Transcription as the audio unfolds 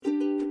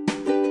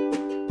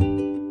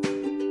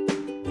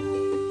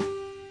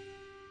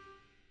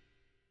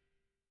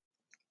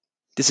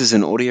This is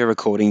an audio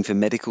recording for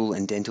medical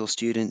and dental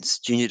students,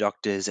 junior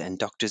doctors, and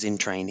doctors in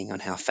training on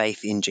how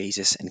faith in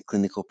Jesus and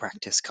clinical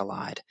practice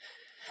collide,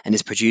 and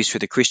is produced for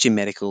the Christian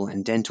Medical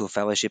and Dental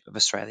Fellowship of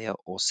Australia,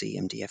 or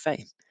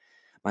CMDFA.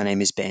 My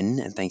name is Ben,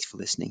 and thanks for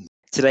listening.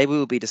 Today we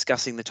will be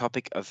discussing the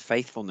topic of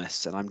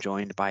faithfulness, and I'm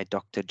joined by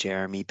Dr.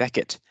 Jeremy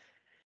Beckett.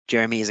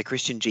 Jeremy is a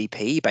Christian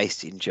GP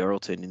based in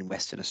Geraldton in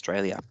Western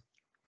Australia.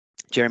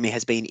 Jeremy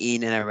has been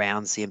in and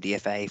around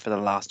CMDFA for the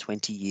last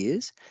 20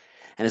 years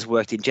and has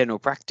worked in general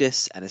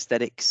practice,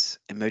 anaesthetics,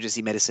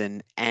 emergency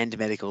medicine, and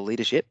medical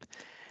leadership,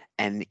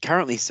 and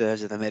currently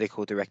serves as the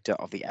medical director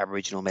of the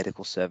Aboriginal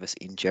Medical Service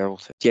in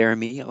Geraldton.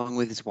 Jeremy, along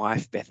with his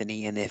wife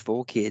Bethany and their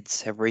 4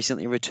 kids, have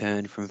recently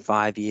returned from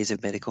 5 years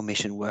of medical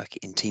mission work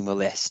in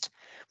Timor-Leste,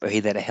 where he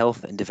led a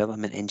health and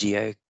development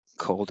NGO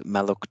called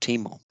Maluk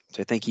Timor.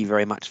 So thank you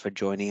very much for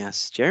joining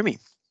us, Jeremy.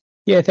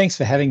 Yeah, thanks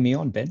for having me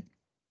on, Ben.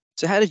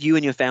 So how did you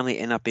and your family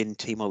end up in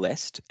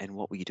Timor-Leste, and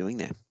what were you doing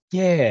there?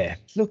 Yeah,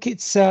 look,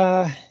 it's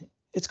kind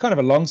of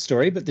a long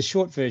story, but the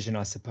short version,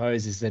 I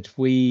suppose, is that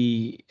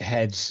we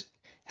had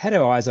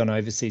our eyes on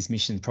overseas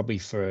missions probably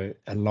for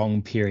a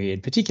long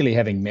period, particularly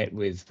having met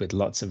with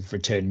lots of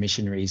returned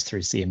missionaries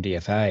through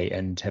CMDFA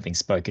and having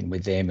spoken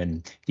with them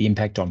and the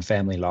impact on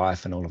family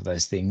life and all of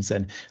those things.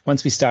 And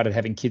once we started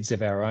having kids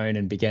of our own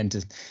and began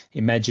to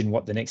imagine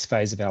what the next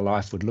phase of our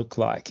life would look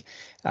like,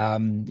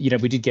 we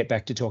did get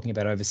back to talking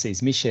about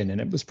overseas mission, and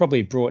it was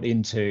probably brought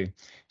into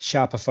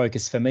sharper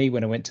focus for me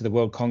when I went to the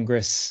World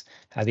Congress,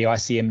 the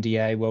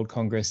ICMDA World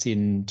Congress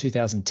in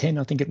 2010,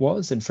 I think it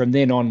was. And from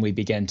then on, we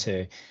began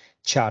to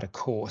chart a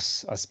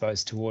course, I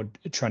suppose, toward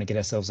trying to get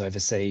ourselves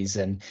overseas,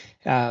 and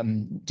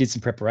did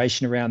some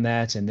preparation around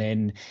that. And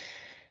then,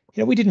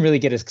 we didn't really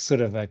get a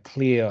sort of a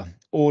clear,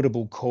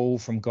 audible call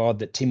from God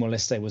that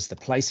Timor-Leste was the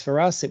place for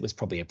us. It was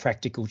probably a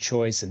practical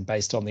choice, and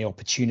based on the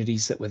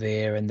opportunities that were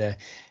there and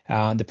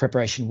the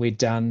preparation we'd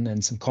done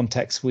and some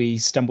contacts we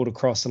stumbled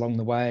across along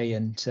the way,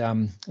 and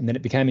then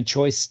it became a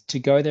choice to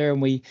go there,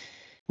 and we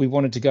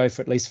wanted to go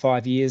for at least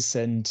 5 years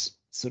and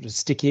sort of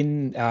stick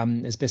in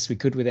as best we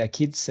could with our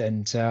kids,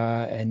 and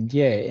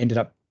ended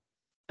up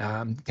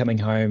coming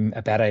home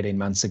about 18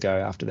 months ago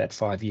after that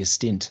 5-year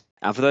stint.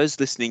 For those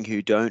listening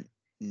who don't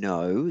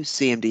know,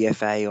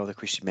 CMDFA, or the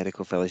Christian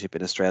Medical Fellowship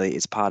in Australia,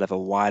 is part of a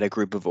wider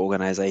group of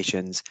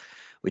organisations,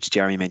 which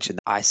Jeremy mentioned,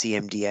 the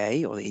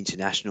ICMDA, or the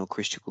International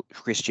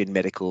Christian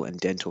Medical and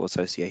Dental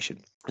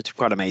Association. It's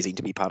quite amazing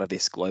to be part of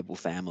this global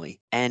family.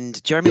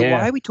 And Jeremy,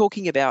 why are we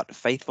talking about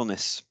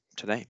faithfulness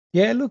today?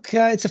 Yeah, look,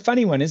 it's a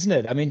funny one, isn't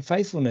it? I mean,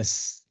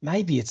 faithfulness,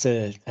 maybe it's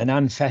an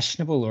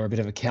unfashionable or a bit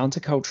of a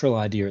countercultural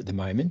idea at the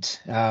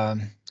moment. I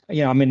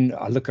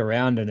look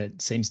around and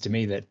it seems to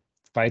me that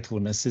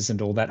faithfulness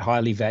isn't all that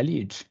highly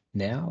valued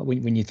now.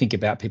 When you think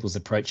about people's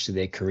approach to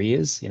their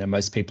careers,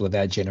 most people of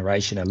our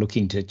generation are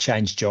looking to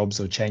change jobs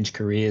or change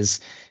careers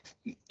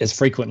as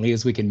frequently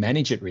as we can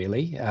manage it,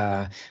 really.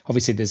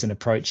 Obviously, there's an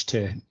approach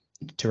to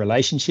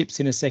relationships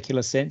in a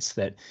secular sense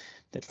that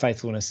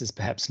faithfulness is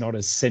perhaps not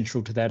as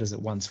central to that as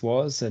it once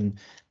was. And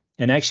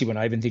actually, when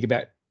I even think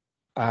about,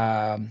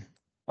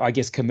 I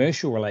guess,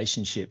 commercial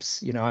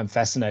relationships, I'm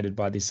fascinated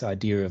by this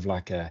idea of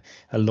like a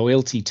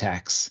loyalty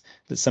tax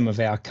that some of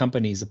our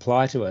companies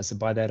apply to us. And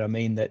by that, I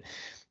mean that,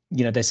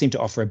 they seem to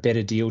offer a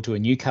better deal to a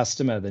new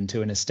customer than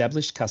to an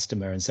established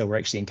customer. And so we're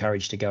actually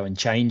encouraged to go and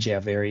change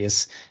our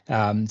various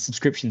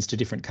subscriptions to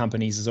different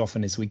companies as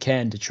often as we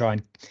can to try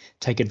and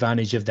take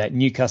advantage of that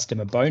new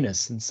customer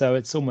bonus. And so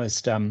it's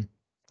almost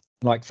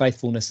like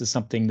faithfulness is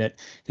something that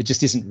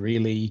just isn't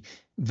really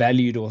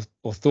valued or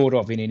thought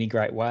of in any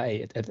great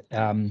way,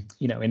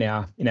 in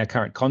our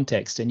current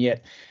context. And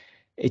yet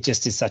it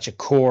just is such a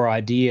core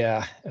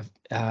idea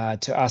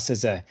to us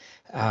as a,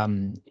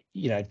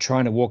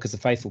 trying to walk as a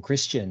faithful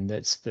Christian,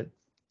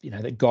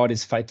 that God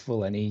is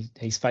faithful, and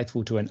he's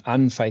faithful to an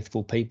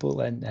unfaithful people,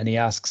 and he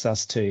asks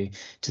us to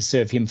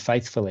serve him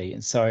faithfully.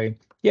 And so,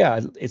 yeah,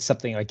 it's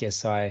something I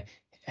guess I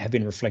have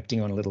been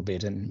reflecting on a little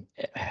bit and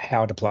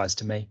how it applies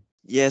to me.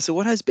 Yeah, so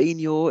what has been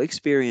your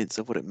experience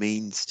of what it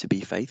means to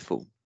be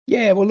faithful?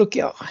 Yeah, well, look,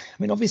 I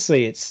mean,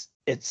 obviously it's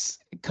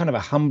kind of a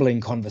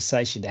humbling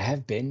conversation to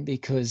have, Ben,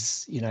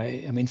 because,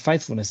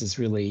 faithfulness is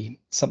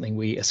really something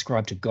we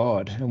ascribe to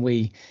God,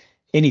 and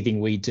anything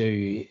we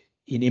do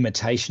in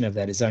imitation of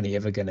that is only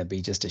ever going to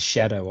be just a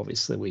shadow.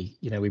 Obviously,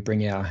 we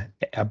bring our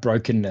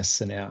brokenness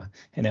and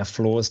our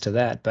flaws to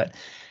that. But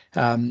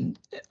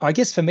I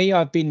guess for me,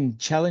 I've been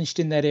challenged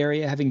in that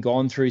area, having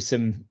gone through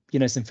some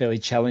fairly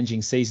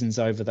challenging seasons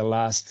over the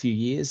last few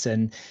years,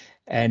 and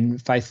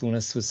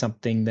faithfulness was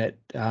something that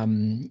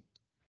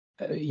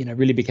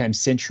really became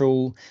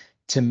central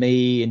to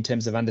me in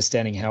terms of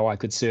understanding how I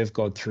could serve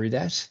God through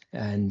that.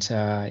 And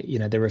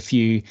there were a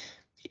few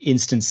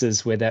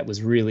instances where that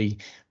was really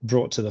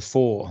brought to the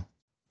fore.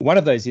 One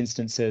of those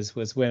instances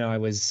was when I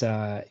was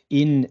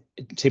in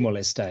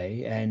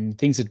Timor-Leste, and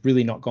things had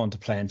really not gone to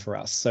plan for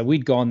us. So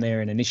we'd gone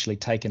there and initially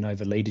taken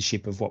over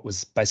leadership of what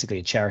was basically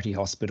a charity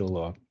hospital,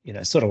 or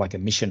sort of like a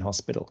mission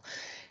hospital.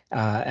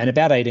 And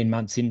about 18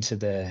 months into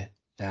the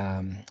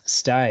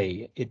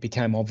stay, it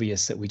became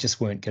obvious that we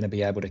just weren't going to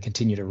be able to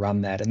continue to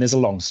run that. And there's a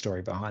long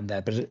story behind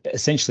that, but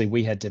essentially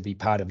we had to be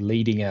part of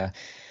leading a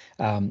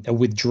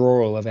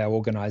withdrawal of our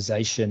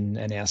organisation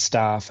and our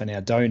staff and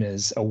our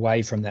donors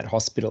away from that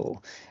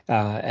hospital,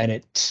 and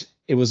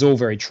it was all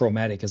very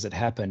traumatic as it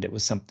happened. It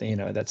was something,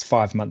 that's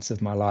 5 months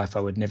of my life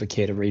I would never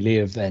care to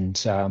relive, and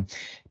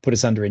put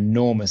us under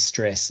enormous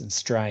stress and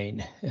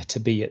strain to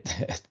be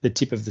at the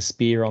tip of the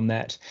spear on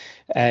that.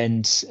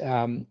 And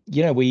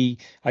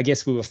I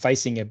guess we were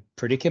facing a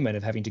predicament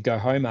of having to go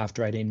home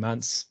after 18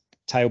 months,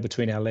 tail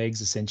between our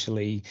legs,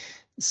 essentially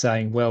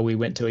saying, well, we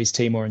went to East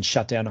Timor and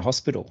shut down a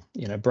hospital,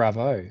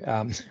 bravo.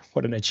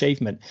 What an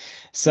achievement.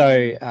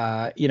 So,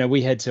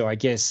 we had to, I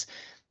guess,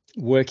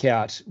 work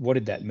out what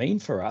did that mean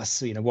for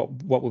us?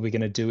 What were we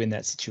going to do in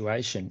that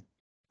situation?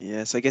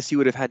 Yes, I guess you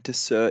would have had to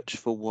search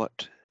for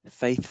what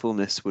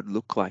faithfulness would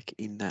look like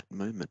in that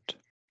moment.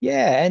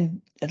 Yeah,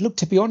 and look,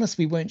 to be honest,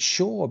 we weren't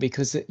sure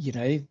because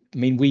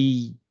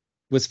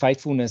was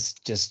faithfulness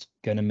just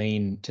going to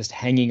mean just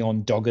hanging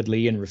on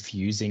doggedly and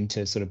refusing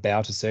to sort of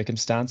bow to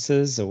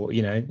circumstances, or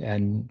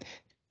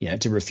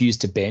to refuse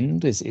to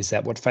bend? Is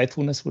that what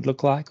faithfulness would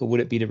look like, or would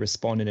it be to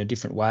respond in a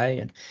different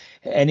way?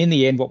 And in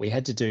the end, what we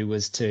had to do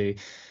was to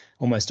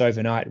almost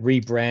overnight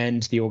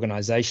rebrand the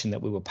organization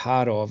that we were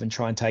part of and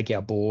try and take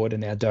our board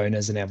and our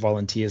donors and our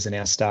volunteers and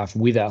our staff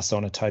with us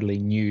on a totally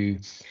new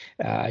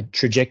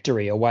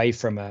trajectory away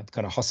from a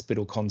kind of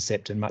hospital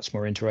concept and much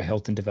more into a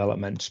health and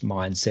development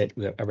mindset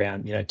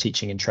around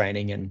teaching and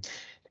training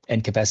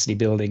and capacity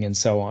building and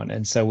so on.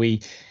 And so we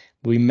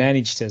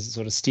managed to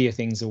sort of steer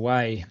things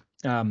away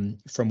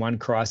from one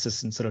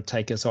crisis and sort of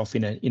take us off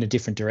in a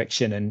different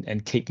direction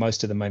and keep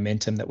most of the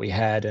momentum that we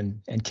had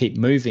and keep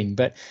moving.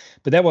 But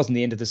that wasn't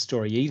the end of the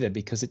story either,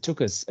 because it took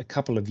us a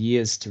couple of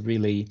years to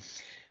really,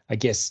 I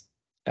guess,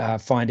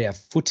 find our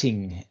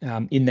footing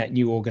in that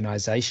new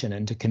organisation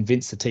and to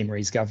convince the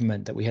Timorese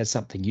government that we had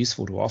something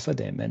useful to offer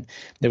them. And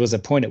there was a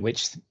point at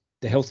which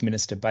the health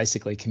minister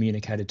basically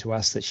communicated to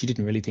us that she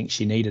didn't really think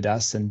she needed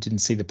us and didn't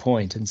see the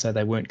point. And so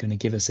they weren't going to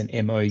give us an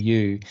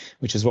MOU,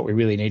 which is what we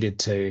really needed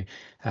to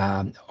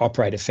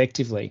operate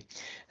effectively.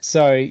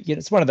 So,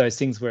 it's one of those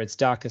things where it's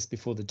darkest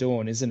before the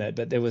dawn, isn't it?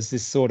 But there was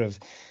this sort of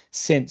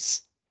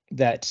sense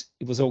that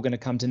it was all going to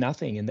come to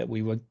nothing, and that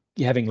we were,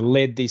 having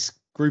led this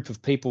group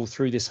of people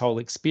through this whole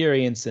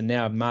experience and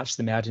now marched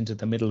them out into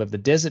the middle of the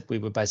desert, we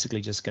were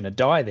basically just going to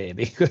die there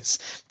because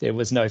there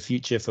was no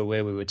future for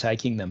where we were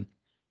taking them.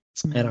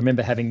 And I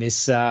remember having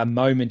this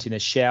moment in a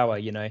shower.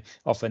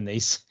 Often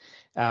these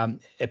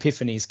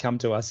epiphanies come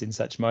to us in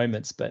such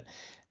moments, but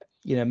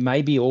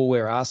maybe all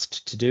we're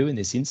asked to do in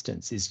this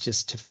instance is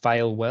just to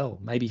fail well.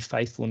 Maybe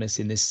faithfulness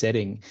in this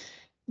setting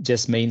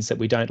just means that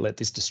we don't let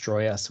this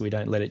destroy us. We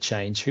don't let it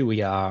change who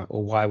we are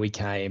or why we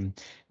came.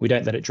 We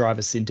don't let it drive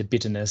us into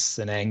bitterness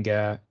and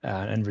anger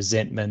and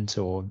resentment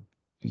or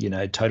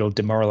total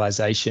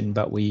demoralization,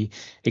 but we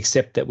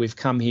accept that we've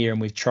come here and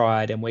we've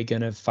tried, and we're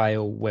going to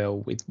fail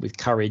well with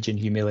courage and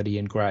humility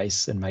and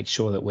grace, and make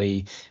sure that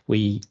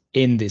we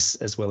end this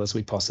as well as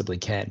we possibly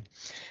can.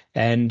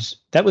 And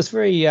that was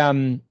very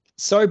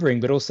sobering,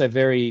 but also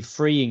very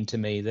freeing to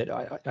me, that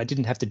I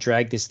didn't have to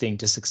drag this thing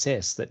to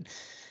success, that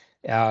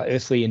our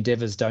earthly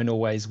endeavors don't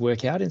always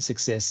work out in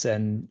success,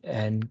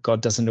 and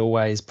God doesn't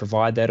always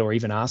provide that or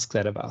even ask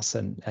that of us,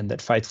 and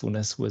that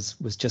faithfulness was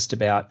just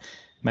about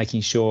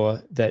making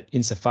sure that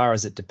insofar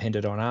as it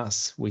depended on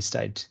us, we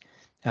stayed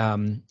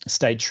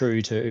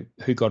true to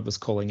who God was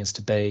calling us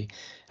to be.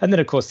 And then,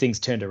 of course, things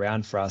turned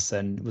around for us,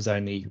 and it was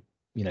only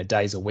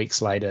days or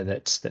weeks later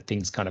that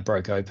things kind of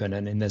broke open.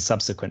 And in the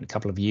subsequent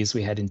couple of years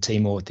we had in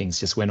Timor, things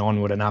just went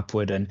onward and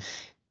upward, and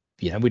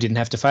we didn't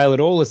have to fail at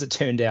all, as it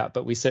turned out,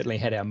 but we certainly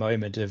had our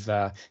moment of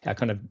our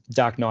kind of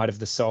dark night of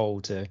the soul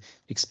to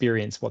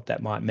experience what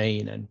that might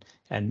mean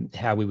and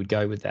how we would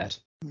go with that.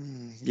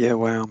 Yeah,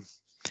 wow.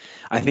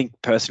 I think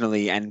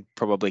personally, and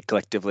probably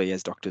collectively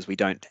as doctors, we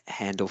don't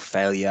handle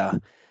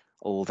failure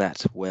all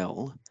that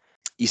well.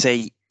 You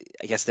say,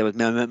 I guess there were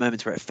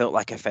moments where it felt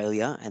like a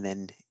failure, and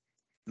then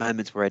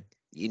moments where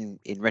in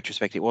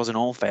retrospect, it wasn't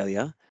all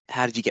failure.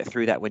 How did you get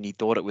through that when you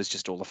thought it was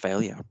just all a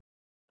failure?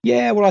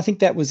 Yeah, well, I think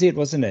that was it,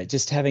 wasn't it?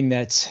 Just having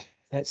that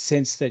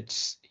sense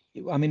that,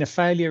 a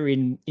failure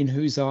in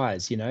whose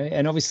eyes,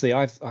 and obviously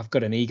I've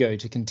got an ego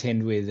to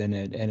contend with, and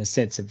a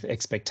sense of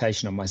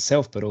expectation on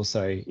myself, but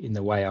also in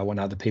the way I want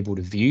other people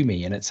to view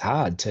me. And it's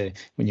hard to,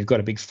 when you've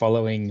got a big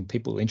following,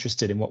 people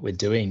interested in what we're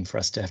doing, for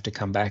us to have to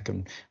come back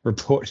and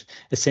report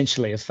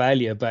essentially a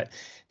failure. But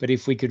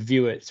if we could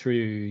view it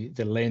through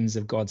the lens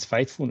of God's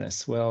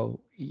faithfulness,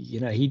 well,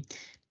 he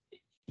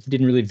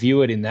didn't really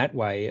view it in that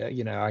way.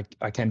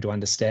 I came to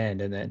understand,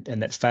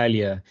 and that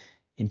failure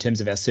in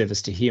terms of our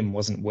service to him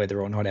wasn't whether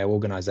or not our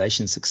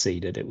organization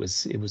succeeded. It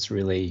was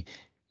really,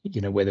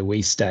 whether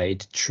we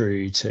stayed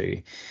true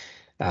to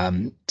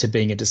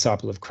being a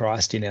disciple of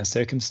Christ in our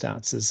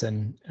circumstances.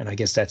 And I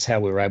guess that's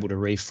how we were able to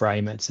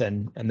reframe it.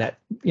 And that,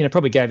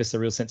 probably gave us a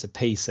real sense of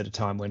peace at a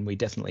time when we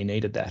definitely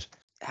needed that.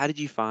 How did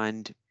you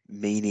find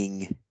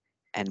meaning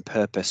and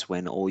purpose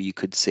when all you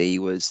could see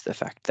was the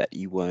fact that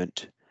you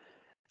weren't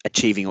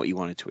achieving what you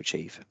wanted to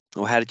achieve?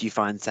 Or how did you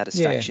find Yeah.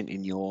 satisfaction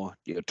in your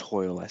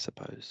toil, I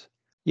suppose?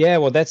 Yeah,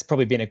 well, that's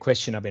probably been a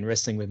question I've been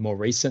wrestling with more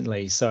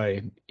recently. So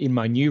in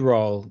my new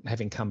role,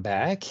 having come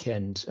back,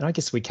 and I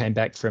guess we came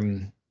back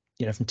from,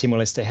 from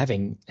Timor-Leste,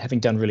 having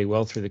done really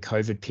well through the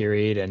COVID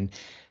period, and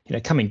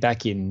coming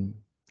back in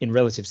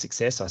relative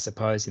success, I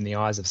suppose, in the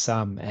eyes of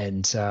some,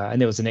 and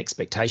there was an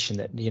expectation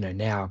that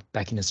now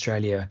back in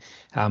Australia,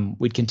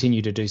 we'd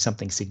continue to do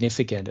something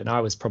significant, and I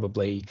was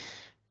probably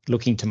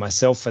looking to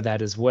myself for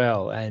that as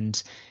well.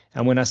 And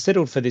when I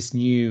settled for this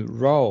new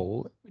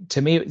role,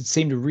 to me it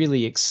seemed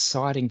really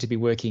exciting to be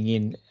working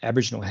in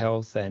Aboriginal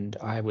health, and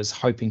I was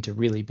hoping to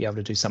really be able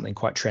to do something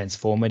quite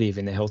transformative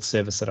in the health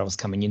service that I was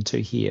coming into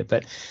here.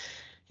 But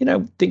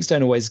things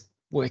don't always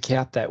work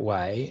out that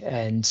way,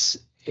 and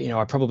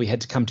I probably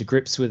had to come to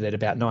grips with it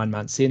about 9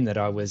 months in, that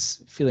I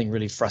was feeling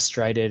really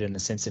frustrated and a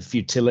sense of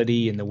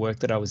futility in the work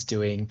that I was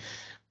doing.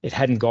 It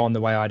hadn't gone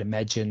the way I'd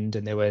imagined,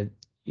 and there were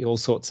all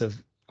sorts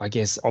of, I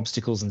guess,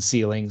 obstacles and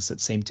ceilings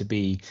that seemed to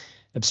be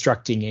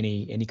obstructing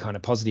any kind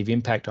of positive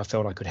impact I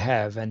felt I could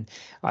have. And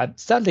I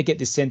started to get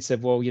this sense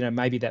of, well,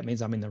 maybe that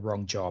means I'm in the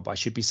wrong job. I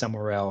should be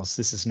somewhere else.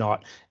 This is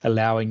not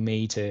allowing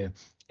me to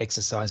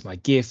exercise my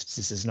gifts.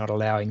 This is not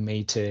allowing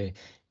me to,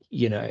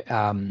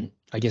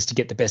 I guess, to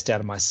get the best out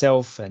of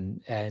myself.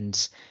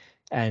 And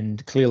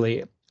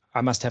clearly I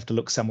must have to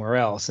look somewhere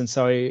else. And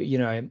so,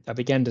 I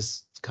began to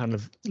kind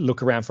of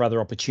look around for other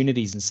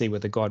opportunities and see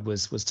whether God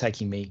was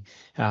taking me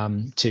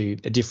to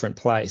a different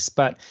place.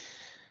 But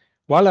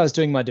while I was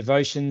doing my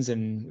devotions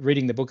and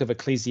reading the book of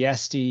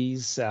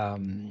Ecclesiastes,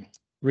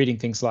 reading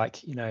things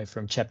like,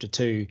 from chapter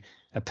 2,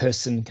 a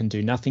person can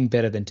do nothing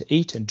better than to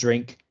eat and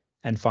drink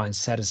and find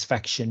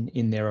satisfaction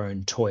in their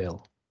own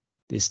toil.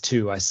 This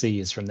too I see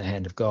is from the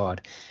hand of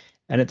God.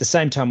 And at the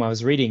same time, I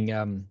was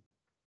reading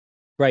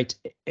Great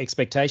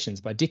Expectations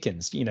by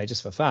Dickens,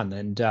 just for fun.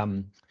 And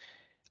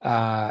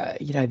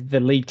the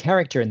lead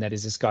character in that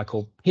is this guy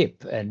called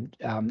Pip. And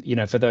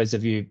for those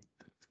of you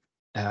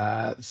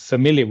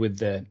familiar with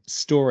the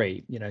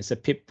story, so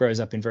Pip grows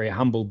up in very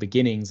humble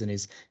beginnings and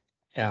is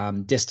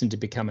destined to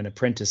become an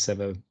apprentice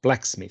of a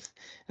blacksmith.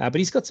 But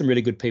he's got some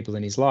really good people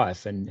in his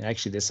life. And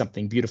actually, there's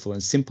something beautiful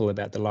and simple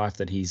about the life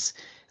that he's,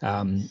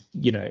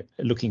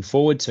 looking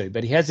forward to.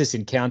 But he has this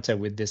encounter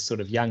with this sort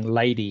of young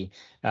lady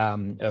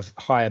of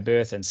higher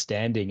birth and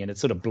standing, and it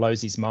sort of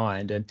blows his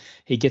mind. And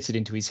he gets it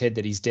into his head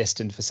that he's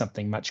destined for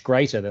something much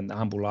greater than the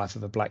humble life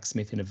of a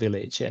blacksmith in a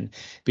village, and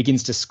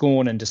begins to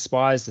scorn and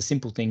despise the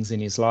simple things in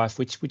his life,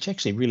 which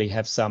actually really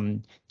have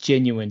some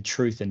genuine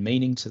truth and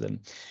meaning to them.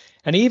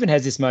 And he even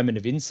has this moment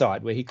of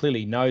insight where he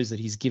clearly knows that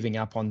he's giving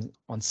up on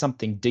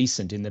something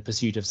decent in the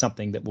pursuit of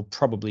something that will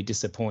probably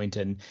disappoint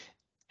and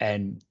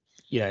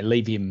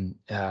leave him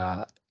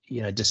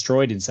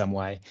destroyed in some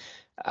way.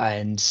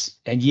 And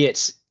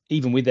yet,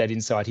 even with that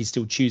insight, he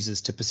still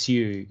chooses to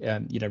pursue,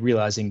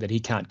 realizing that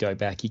he can't go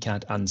back, he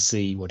can't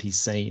unsee what he's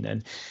seen.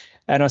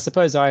 And I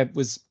suppose I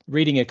was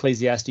reading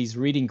Ecclesiastes,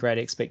 reading Great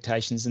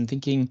Expectations, and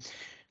thinking,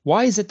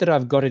 why is it that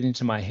I've got it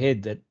into my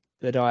head that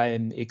I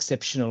am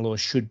exceptional or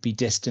should be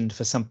destined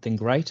for something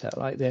greater?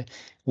 Like, the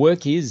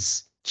work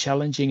is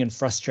challenging and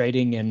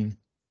frustrating and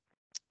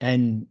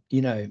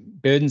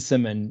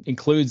burdensome, and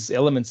includes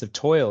elements of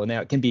toil.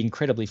 Now, it can be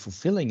incredibly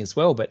fulfilling as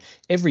well, but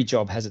every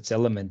job has its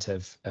element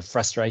of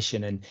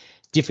frustration and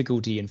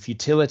difficulty and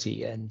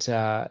futility, and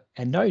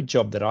no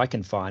job that I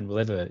can find will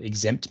ever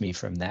exempt me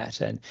from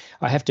that. And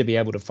I have to be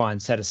able to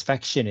find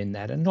satisfaction in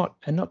that, and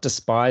not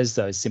despise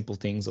those simple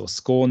things or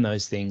scorn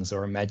those things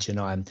or imagine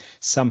I'm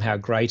somehow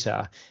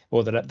greater,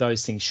 or that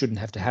those things shouldn't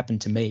have to happen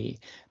to me,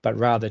 but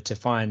rather to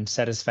find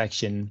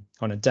satisfaction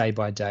on a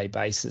day-by-day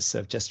basis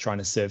of just trying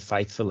to serve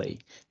faithfully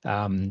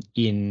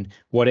in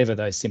whatever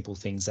those simple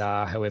things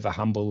are, however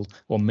humble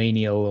or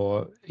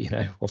menial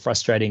or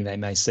frustrating they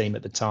may seem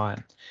at the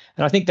time.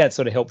 And I think that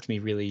sort of helped me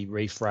really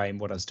reframe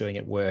what I was doing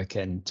at work,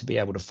 and to be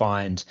able to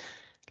find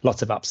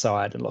lots of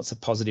upside and lots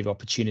of positive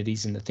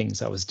opportunities in the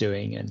things I was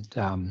doing, and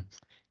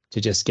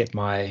to just get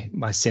my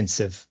sense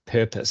of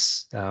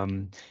purpose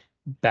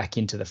back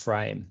into the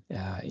frame,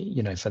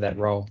 for that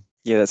role.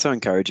 Yeah, that's so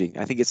encouraging.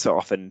 I think it's so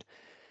often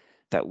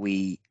that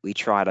we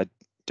try to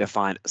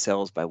define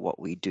ourselves by what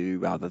we do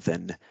rather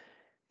than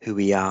who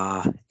we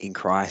are in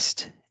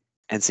Christ,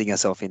 and seeing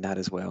ourselves in that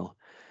as well.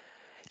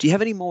 Do you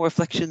have any more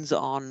reflections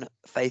on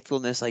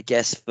faithfulness, I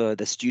guess, for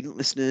the student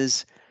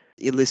listeners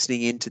you're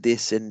listening into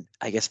this, and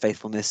I guess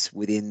faithfulness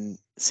within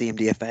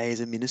CMDFA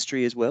as a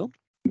ministry as well?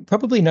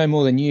 Probably no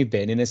more than you,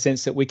 Ben, in a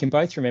sense that we can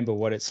both remember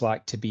what it's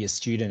like to be a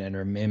student, and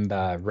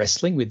remember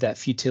wrestling with that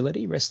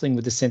futility, wrestling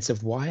with the sense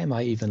of, why am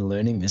I even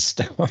learning this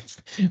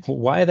stuff?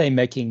 Why are they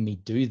making me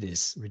do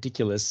this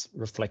ridiculous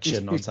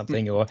reflection on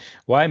something? Or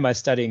why am I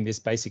studying this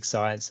basic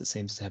science that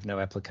seems to have no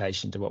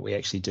application to what we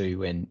actually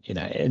do?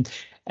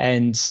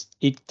 And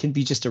it can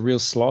be just a real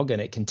slog,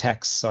 and it can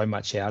tax so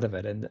much out of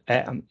it, and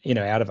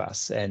out of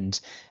us,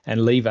 and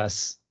leave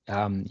us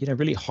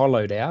really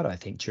hollowed out, I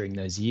think, during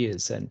those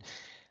years. And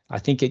I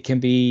think it can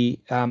be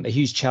a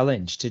huge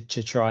challenge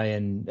to try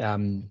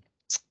and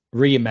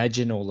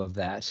reimagine all of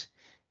that,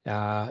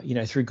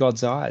 through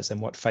God's eyes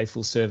and what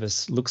faithful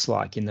service looks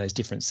like in those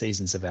different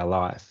seasons of our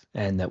life,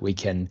 and that we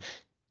can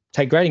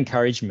take great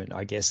encouragement,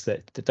 I guess,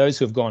 that those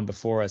who have gone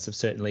before us have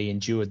certainly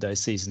endured those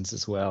seasons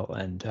as well,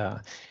 and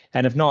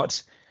have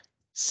not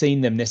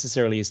seen them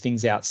necessarily as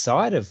things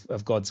outside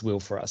of God's will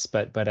for us,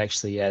 but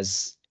actually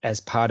as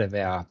part of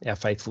our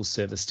faithful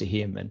service to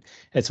Him. And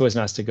it's always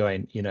nice to go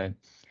and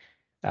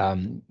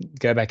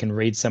go back and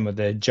read some of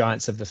the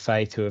giants of the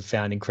faith who have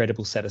found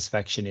incredible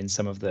satisfaction in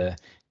some of the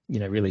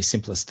really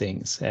simplest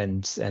things,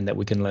 and that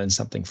we can learn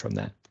something from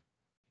that.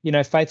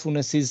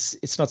 Faithfulness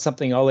it's not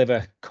something I'll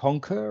ever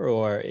conquer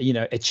or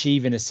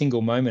achieve in a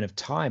single moment of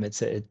time.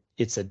 It's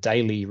a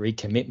daily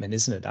recommitment,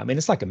 isn't it? I mean,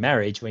 it's like a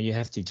marriage where you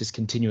have to just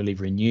continually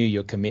renew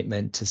your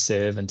commitment to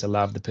serve and to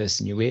love the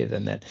person you're with,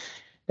 and that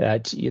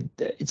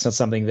it's not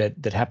something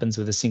that happens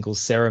with a single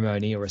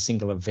ceremony or a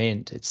single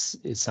event. It's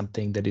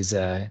something that is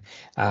an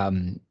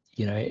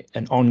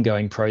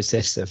ongoing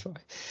process of,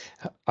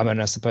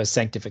 I suppose,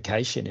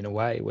 sanctification in a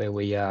way, where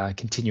we are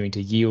continuing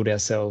to yield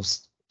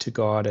ourselves to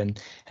God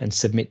and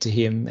submit to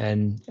Him,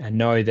 and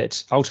know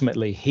that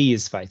ultimately He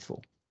is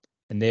faithful.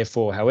 And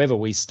therefore, however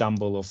we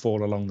stumble or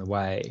fall along the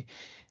way,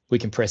 we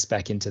can press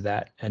back into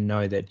that and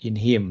know that in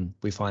Him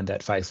we find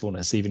that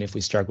faithfulness, even if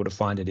we struggle to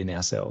find it in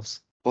ourselves.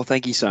 Well,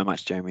 thank you so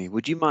much, Jeremy.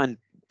 Would you mind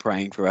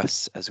praying for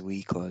us as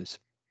we close?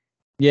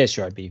 Yeah,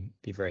 sure. I'd be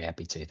very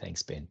happy to.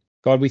 Thanks, Ben.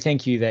 God, we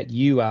thank you that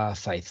you are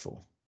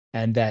faithful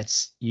and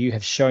that you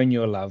have shown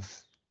your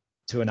love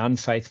to an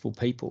unfaithful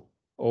people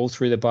all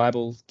through the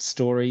Bible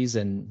stories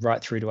and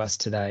right through to us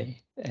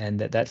today, and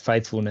that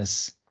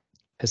faithfulness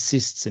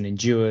persists and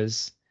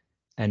endures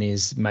and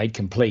is made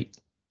complete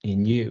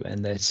in you,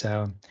 and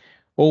that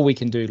all we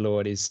can do,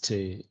 Lord, is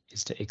to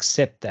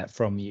accept that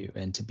from you,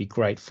 and to be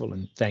grateful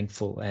and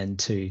thankful, and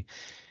to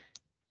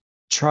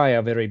try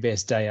our very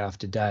best day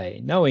after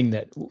day, knowing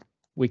that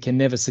we can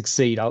never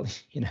succeed,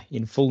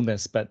 in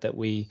fullness, but that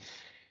we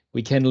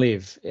can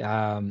live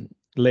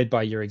led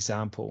by your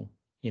example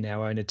in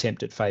our own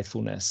attempt at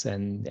faithfulness,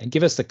 and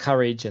give us the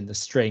courage and the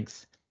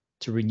strength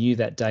to renew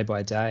that day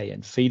by day,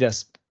 and feed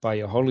us by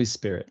your Holy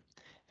Spirit,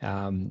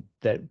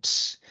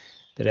 that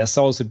our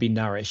souls would be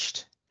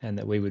nourished, and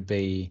that we would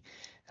be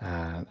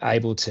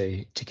able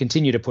to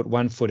continue to put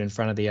one foot in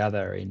front of the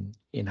other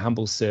in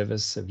humble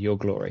service of your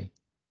glory.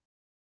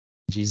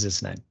 In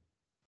Jesus' name,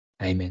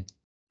 amen.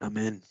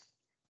 Amen.